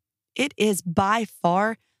day. It is by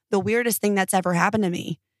far the weirdest thing that's ever happened to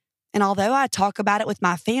me. And although I talk about it with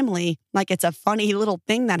my family like it's a funny little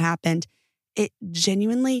thing that happened, it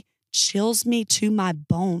genuinely chills me to my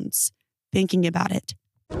bones thinking about it.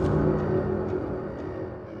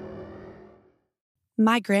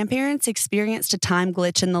 My grandparents experienced a time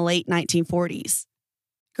glitch in the late 1940s.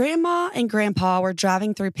 Grandma and Grandpa were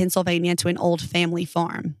driving through Pennsylvania to an old family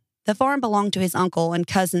farm. The farm belonged to his uncle and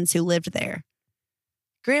cousins who lived there.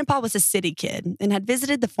 Grandpa was a city kid and had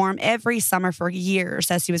visited the farm every summer for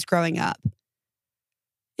years as he was growing up.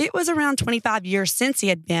 It was around 25 years since he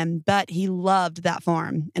had been, but he loved that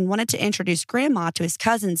farm and wanted to introduce Grandma to his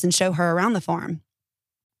cousins and show her around the farm.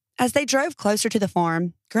 As they drove closer to the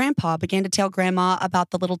farm, Grandpa began to tell Grandma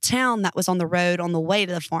about the little town that was on the road on the way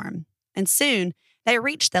to the farm, and soon they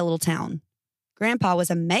reached that little town. Grandpa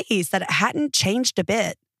was amazed that it hadn't changed a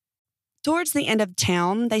bit. Towards the end of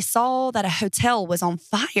town, they saw that a hotel was on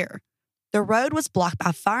fire. The road was blocked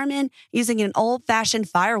by firemen using an old-fashioned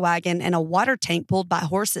fire wagon and a water tank pulled by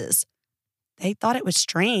horses. They thought it was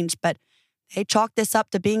strange, but they chalked this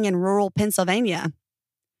up to being in rural Pennsylvania.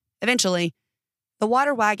 Eventually, the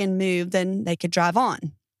water wagon moved and they could drive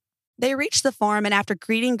on. They reached the farm, and after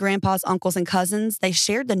greeting Grandpa's uncles and cousins, they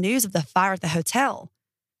shared the news of the fire at the hotel.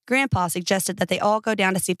 Grandpa suggested that they all go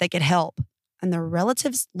down to see if they could help, and their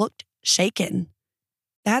relatives looked shaken.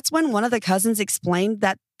 That's when one of the cousins explained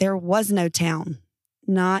that there was no town.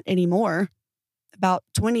 Not anymore. About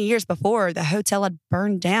 20 years before, the hotel had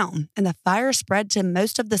burned down, and the fire spread to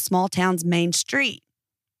most of the small town's main street.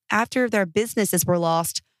 After their businesses were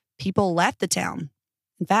lost, people left the town.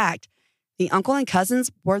 In fact, the uncle and cousins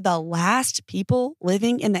were the last people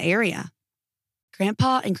living in the area.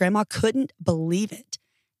 Grandpa and Grandma couldn't believe it.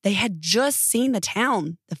 They had just seen the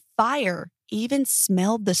town, the fire, even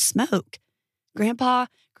smelled the smoke. Grandpa,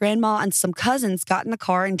 Grandma, and some cousins got in the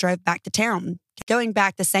car and drove back to town, going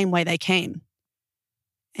back the same way they came.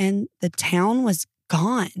 And the town was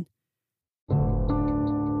gone.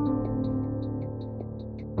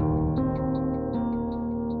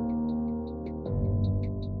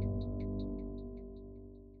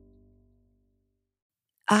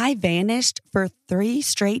 I vanished for 3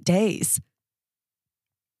 straight days.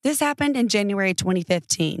 This happened in January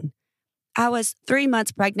 2015. I was 3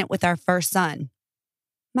 months pregnant with our first son.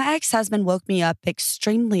 My ex-husband woke me up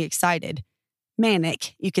extremely excited.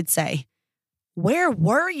 Manic, you could say. "Where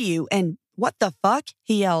were you? And what the fuck?"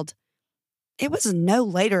 he yelled. It was no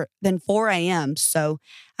later than 4 a.m., so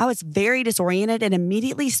I was very disoriented and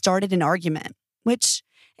immediately started an argument, which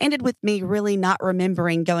ended with me really not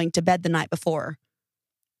remembering going to bed the night before.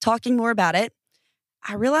 Talking more about it,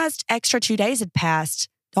 I realized extra 2 days had passed,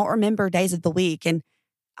 don't remember days of the week, and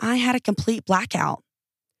I had a complete blackout.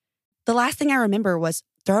 The last thing I remember was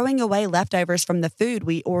throwing away leftovers from the food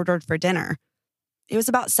we ordered for dinner. It was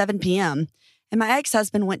about 7 p.m., and my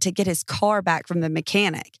ex-husband went to get his car back from the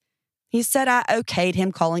mechanic. He said I okayed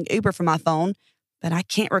him calling Uber from my phone, but I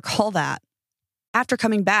can't recall that. After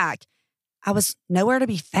coming back, I was nowhere to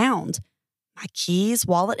be found. My keys,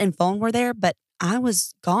 wallet, and phone were there, but I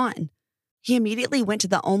was gone. He immediately went to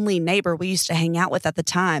the only neighbor we used to hang out with at the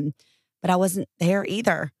time, but I wasn't there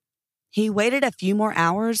either. He waited a few more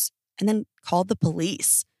hours and then called the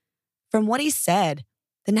police. From what he said,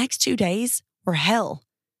 the next 2 days were hell.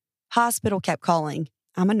 Hospital kept calling.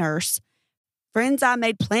 I'm a nurse. Friends I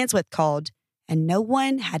made plans with called, and no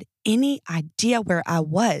one had any idea where I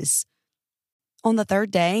was. On the 3rd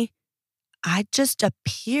day, I just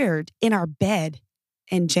appeared in our bed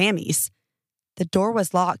in jammies. The door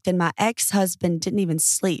was locked, and my ex-husband didn't even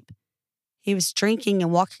sleep. He was drinking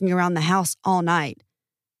and walking around the house all night.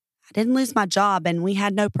 I didn't lose my job, and we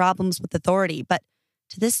had no problems with authority, but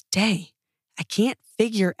to this day, I can't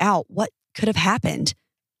figure out what could have happened.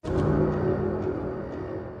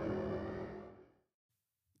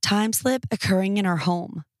 Time slip occurring in our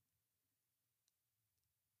home.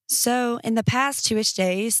 So, in the past 2-ish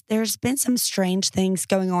days, there's been some strange things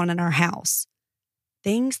going on in our house.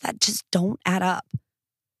 Things that just don't add up.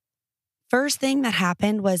 First thing that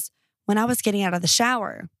happened was when I was getting out of the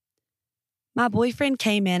shower. My boyfriend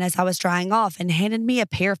came in as I was drying off and handed me a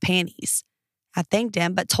pair of panties. I thanked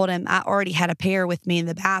him, but told him I already had a pair with me in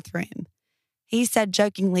the bathroom. He said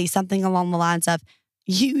jokingly something along the lines of,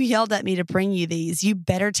 "You yelled at me to bring you these. You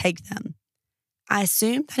better take them." I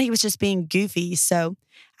assumed that he was just being goofy, so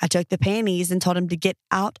I took the panties and told him to get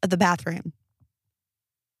out of the bathroom.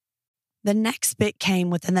 The next bit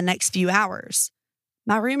came within the next few hours.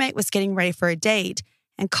 My roommate was getting ready for a date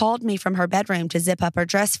and called me from her bedroom to zip up her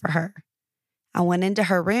dress for her. I went into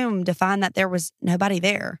her room to find that there was nobody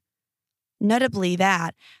there. Notably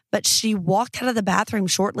that, but she walked out of the bathroom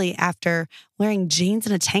shortly after wearing jeans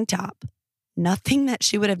and a tank top. Nothing that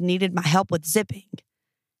she would have needed my help with zipping.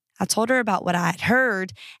 I told her about what I had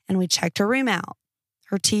heard, and we checked her room out.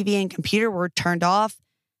 Her TV and computer were turned off.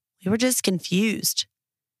 We were just confused.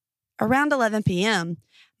 Around 11 p.m.,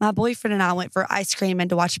 my boyfriend and I went for ice cream and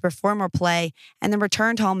to watch a performer play, and then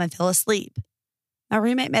returned home and fell asleep. My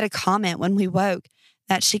roommate made a comment when we woke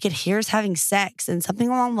that she could hear us having sex and something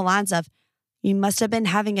along the lines of, "You must have been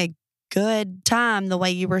having a good time the way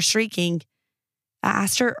you were shrieking." I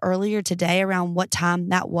asked her earlier today around what time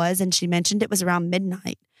that was, and she mentioned it was around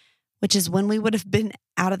midnight, which is when we would have been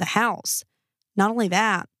out of the house. Not only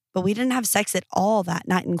that, but we didn't have sex at all that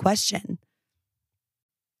night in question.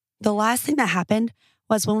 The last thing that happened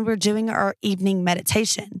was when we were doing our evening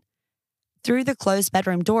meditation. Through the closed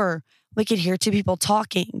bedroom door, we could hear 2 people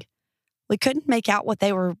talking. We couldn't make out what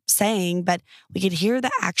they were saying, but we could hear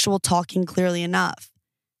the actual talking clearly enough.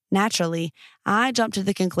 Naturally, I jumped to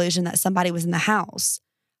the conclusion that somebody was in the house.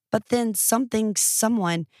 But then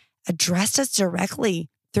someone addressed us directly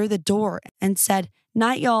through the door and said,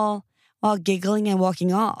 "Night, y'all," while giggling and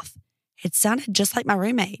walking off. It sounded just like my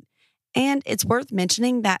roommate. And it's worth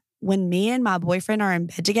mentioning that when me and my boyfriend are in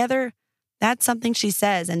bed together, that's something she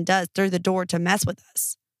says and does through the door to mess with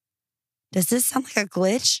us. Does this sound like a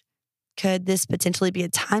glitch? Could this potentially be a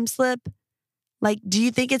time slip? Like, do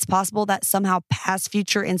you think it's possible that somehow past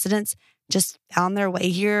future incidents just found their way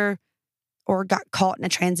here or got caught in a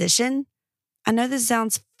transition? I know this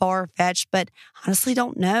sounds far-fetched, but honestly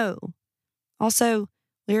don't know. Also,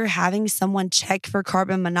 we're having someone check for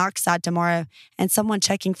carbon monoxide tomorrow and someone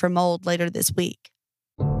checking for mold later this week.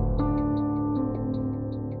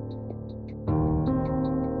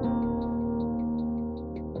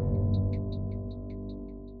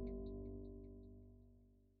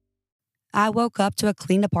 I woke up to a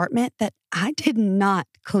clean apartment that I did not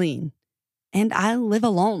clean, and I live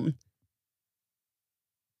alone.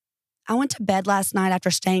 I went to bed last night after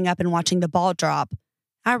staying up and watching the ball drop.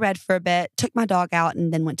 I read for a bit, took my dog out,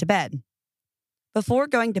 and then went to bed. Before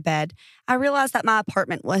going to bed, I realized that my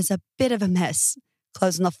apartment was a bit of a mess.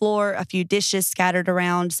 Clothes on the floor, a few dishes scattered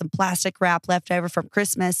around, some plastic wrap left over from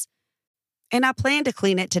Christmas, and I planned to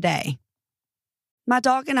clean it today. My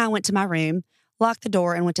dog and I went to my room, locked the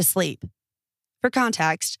door, and went to sleep. For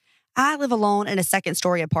context, I live alone in a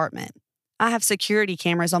second-story apartment. I have security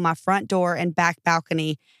cameras on my front door and back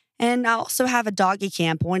balcony, and I also have a doggy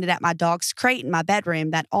cam pointed at my dog's crate in my bedroom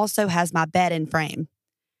that also has my bed in frame.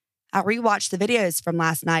 I rewatched the videos from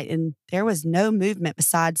last night, and there was no movement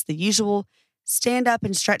besides the usual stand up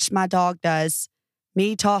and stretch my dog does,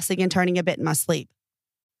 me tossing and turning a bit in my sleep.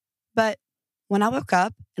 But when I woke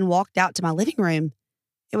up and walked out to my living room,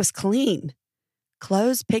 it was clean.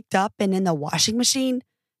 Clothes picked up and in the washing machine,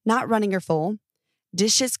 not running or full.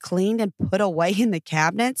 Dishes cleaned and put away in the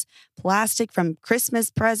cabinets. Plastic from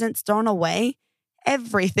Christmas presents thrown away.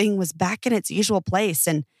 Everything was back in its usual place,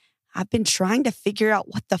 and I've been trying to figure out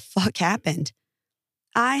what the fuck happened.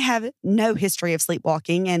 I have no history of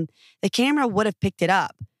sleepwalking, and the camera would have picked it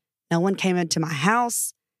up. No one came into my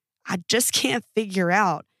house. I just can't figure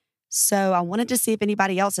out. So I wanted to see if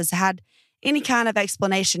anybody else has had any kind of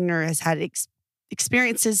explanation or has had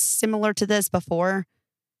experiences similar to this before.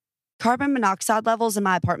 Carbon monoxide levels in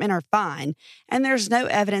my apartment are fine, and there's no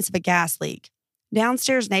evidence of a gas leak.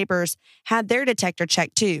 Downstairs neighbors had their detector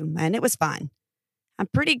checked too, and it was fine. I'm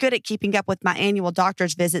pretty good at keeping up with my annual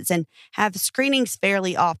doctor's visits and have screenings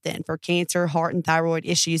fairly often for cancer, heart, and thyroid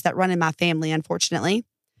issues that run in my family, unfortunately.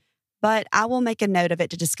 But I will make a note of it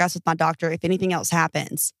to discuss with my doctor if anything else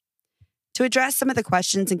happens. To address some of the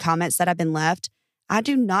questions and comments that have been left, I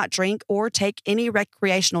do not drink or take any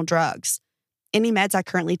recreational drugs. Any meds I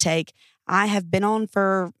currently take, I have been on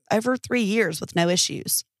for over 3 years with no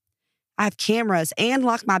issues. I have cameras and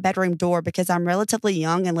lock my bedroom door because I'm relatively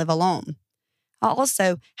young and live alone. I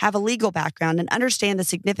also have a legal background and understand the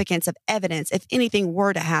significance of evidence if anything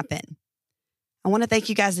were to happen. I want to thank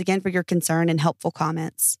you guys again for your concern and helpful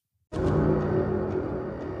comments.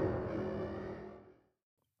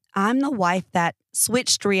 I'm the wife that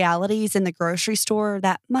switched realities in the grocery store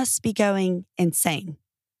that must be going insane.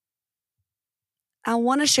 I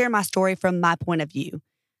want to share my story from my point of view.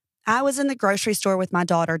 I was in the grocery store with my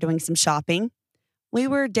daughter doing some shopping. We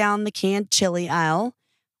were down the canned chili aisle.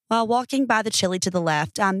 While walking by the chili to the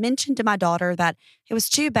left, I mentioned to my daughter that it was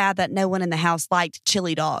too bad that no one in the house liked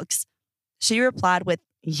chili dogs. She replied with,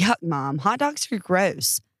 "Yuck, Mom, hot dogs are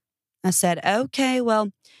gross." I said, "Okay,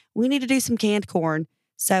 well, we need to do some canned corn."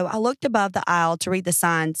 So I looked above the aisle to read the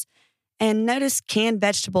signs and noticed canned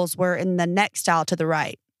vegetables were in the next aisle to the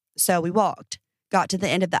right. So we walked, got to the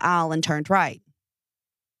end of the aisle, and turned right.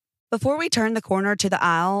 Before we turned the corner to the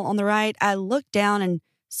aisle on the right, I looked down and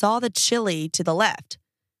saw the chili to the left.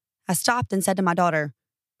 I stopped and said to my daughter,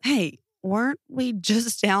 "Hey, weren't we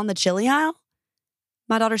just down the chili aisle?"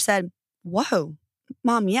 My daughter said, "Whoa,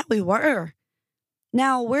 Mom, yeah, we were."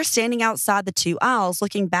 Now we're standing outside the two aisles,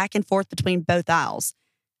 looking back and forth between both aisles.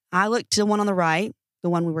 I looked to the one on the right, the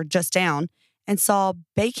one we were just down, and saw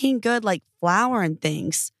baking good like flour and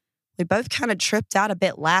things. We both kind of tripped out a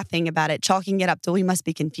bit laughing about it, chalking it up to we must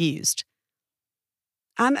be confused.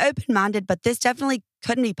 I'm open-minded, but this definitely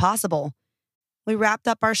couldn't be possible. We wrapped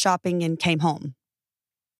up our shopping and came home.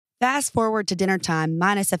 Fast forward to dinner time,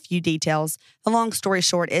 minus a few details. The long story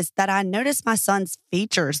short is that I noticed my son's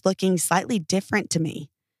features looking slightly different to me.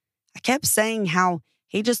 I kept saying how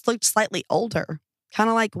he just looked slightly older, kind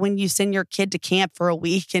of like when you send your kid to camp for a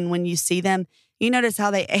week and when you see them, you notice how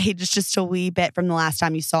they age just a wee bit from the last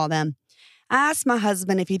time you saw them. I asked my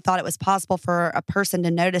husband if he thought it was possible for a person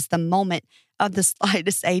to notice the moment of the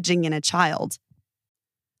slightest aging in a child.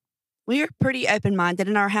 We are pretty open-minded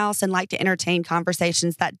in our house and like to entertain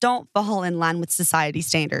conversations that don't fall in line with society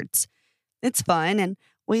standards. It's fun, and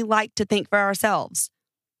we like to think for ourselves.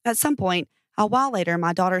 At some point, A while later,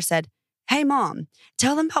 my daughter said, "Hey, Mom,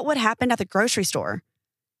 tell them about what happened at the grocery store."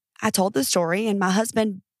 I told the story, and my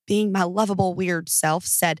husband, being my lovable, weird self,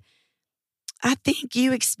 said, "I think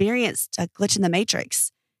you experienced a glitch in the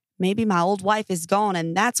matrix. Maybe my old wife is gone,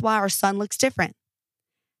 and that's why our son looks different."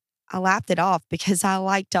 I laughed it off because I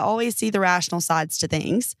like to always see the rational sides to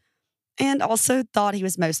things, and also thought he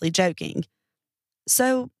was mostly joking.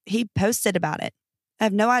 So he posted about it. I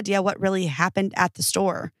have no idea what really happened at the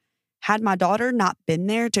store. Had my daughter not been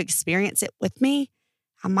there to experience it with me,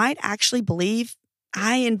 I might actually believe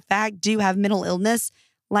I, in fact, do have mental illness,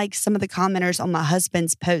 like some of the commenters on my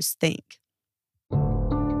husband's post think.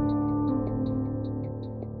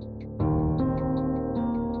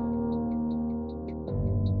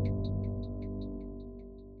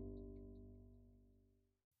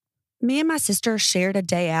 Me and my sister shared a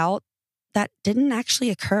day out that didn't actually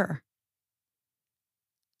occur.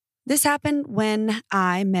 This happened when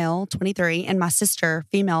I, male 23, and my sister,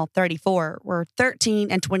 female 34, were 13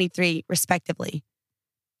 and 23, respectively.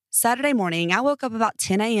 Saturday morning, I woke up about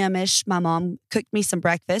 10 a.m. ish. My mom cooked me some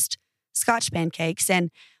breakfast, scotch pancakes,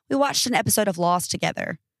 and we watched an episode of Lost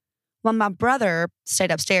together. While my brother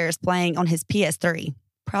stayed upstairs playing on his PS3,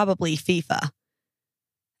 probably FIFA.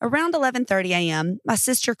 Around 11:30 a.m., my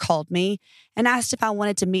sister called me and asked if I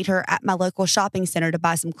wanted to meet her at my local shopping center to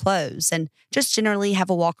buy some clothes and just generally have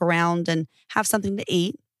a walk around and have something to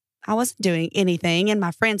eat. I wasn't doing anything and my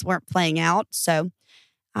friends weren't playing out, so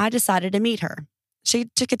I decided to meet her. She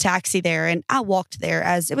took a taxi there and I walked there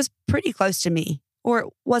as it was pretty close to me, or it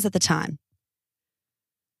was at the time.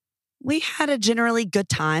 We had a generally good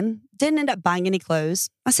time, didn't end up buying any clothes.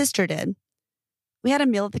 My sister did. We had a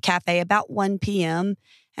meal at the cafe about 1 p.m.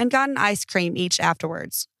 and got an ice cream each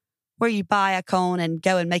afterwards, where you buy a cone and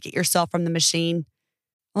go and make it yourself from the machine.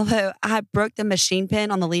 Although I broke the machine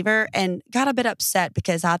pin on the lever and got a bit upset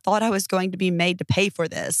because I thought I was going to be made to pay for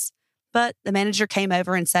this. But the manager came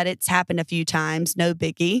over and said it's happened a few times, no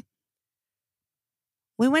biggie.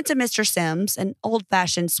 We went to Mr. Sims, an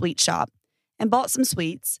old-fashioned sweet shop, and bought some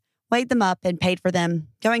sweets, weighed them up and paid for them,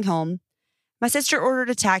 going home. My sister ordered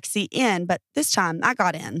a taxi in, but this time I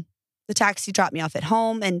got in. The taxi dropped me off at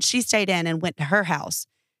home, and she stayed in and went to her house.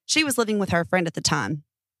 She was living with her friend at the time.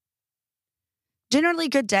 Generally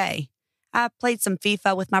good day. I played some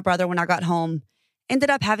FIFA with my brother when I got home, ended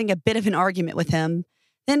up having a bit of an argument with him,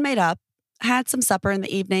 then made up, had some supper in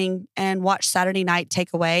the evening, and watched Saturday night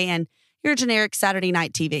takeaway and your generic Saturday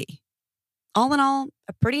night TV. All in all,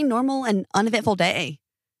 a pretty normal and uneventful day.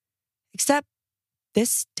 Except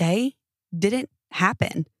this day didn't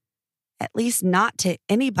happen, at least not to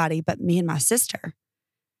anybody but me and my sister.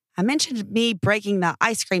 I mentioned me breaking the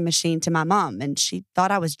ice cream machine to my mom, and she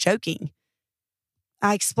thought I was joking.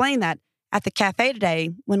 I explained that at the cafe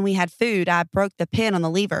today, when we had food, I broke the pin on the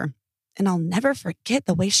lever, and I'll never forget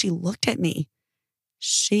the way she looked at me.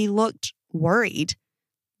 She looked worried,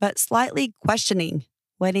 but slightly questioning,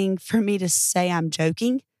 waiting for me to say I'm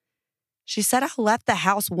joking. She said I left the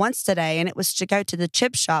house once today and it was to go to the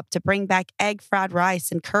chip shop to bring back egg fried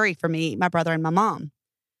rice and curry for me, my brother, and my mom.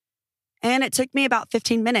 And it took me about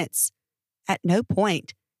 15 minutes. At no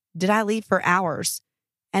point did I leave for hours.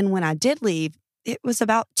 And when I did leave, it was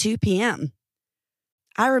about 2 p.m.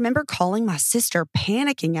 I remember calling my sister,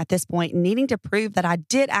 panicking at this point and needing to prove that I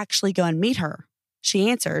did actually go and meet her. She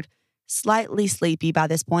answered, slightly sleepy by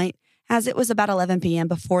this point, as it was about 11 p.m.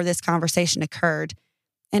 before this conversation occurred,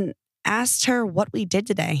 and asked her what we did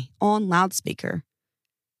today on loudspeaker.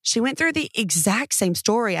 She went through the exact same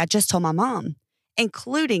story I just told my mom,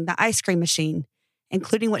 including the ice cream machine,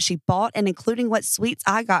 including what she bought, and including what sweets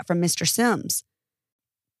I got from Mr. Sims.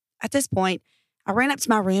 At this point, I ran up to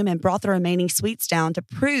my room and brought the remaining sweets down to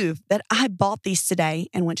prove that I bought these today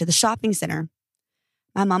and went to the shopping center.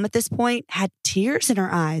 My mom at this point had tears in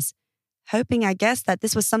her eyes, hoping, I guess, that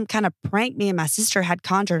this was some kind of prank me and my sister had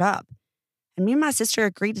conjured up. And me and my sister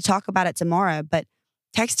agreed to talk about it tomorrow, but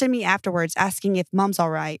texted me afterwards asking if mom's all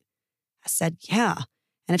right. I said, yeah.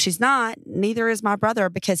 And if she's not, neither is my brother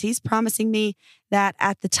because he's promising me that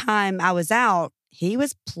at the time I was out, he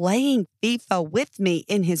was playing FIFA with me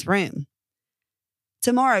in his room.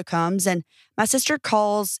 Tomorrow comes and my sister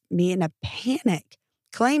calls me in a panic,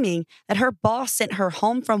 claiming that her boss sent her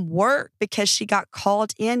home from work because she got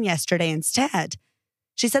called in yesterday instead.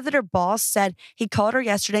 She said that her boss said he called her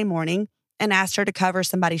yesterday morning and asked her to cover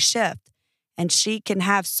somebody's shift, and she can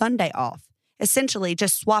have Sunday off, essentially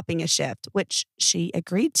just swapping a shift, which she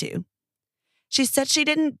agreed to. She said she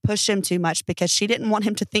didn't push him too much because she didn't want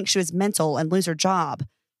him to think she was mental and lose her job.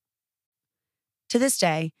 To this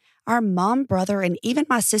day, our mom, brother, and even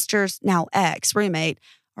my sister's now ex roommate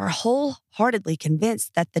are wholeheartedly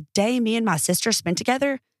convinced that the day me and my sister spent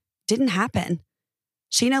together didn't happen.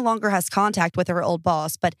 She no longer has contact with her old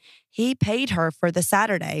boss, but he paid her for the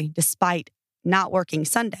Saturday despite not working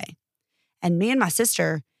Sunday. And me and my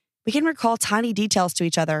sister, we can recall tiny details to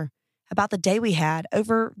each other about the day we had.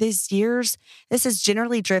 Over these years, this has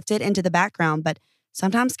generally drifted into the background, but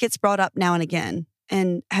sometimes gets brought up now and again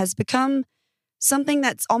and has become something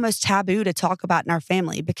that's almost taboo to talk about in our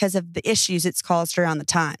family because of the issues it's caused around the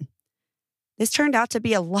time. This turned out to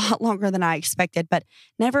be a lot longer than I expected, but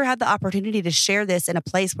never had the opportunity to share this in a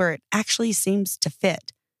place where it actually seems to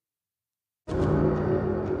fit.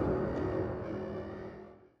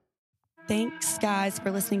 Thanks, guys,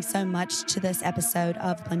 for listening so much to this episode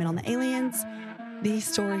of Blame It on the Aliens. These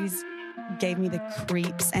stories gave me the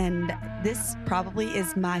creeps, and this probably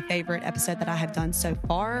is my favorite episode that I have done so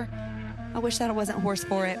far. I wish that I wasn't hoarse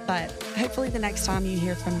for it, but hopefully the next time you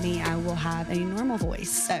hear from me, I will have a normal voice.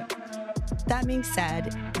 So that being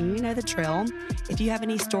said, you know the drill. If you have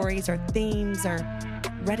any stories or themes or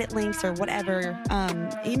Reddit links or whatever,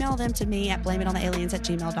 email them to me at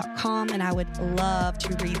blameItonthealiens@gmail.com, and I would love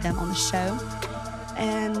to read them on the show.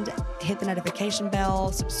 And hit the notification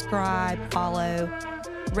bell, subscribe, follow,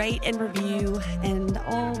 rate and review, and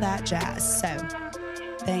all that jazz. So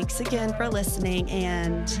thanks again for listening,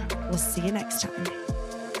 and we'll see you next time.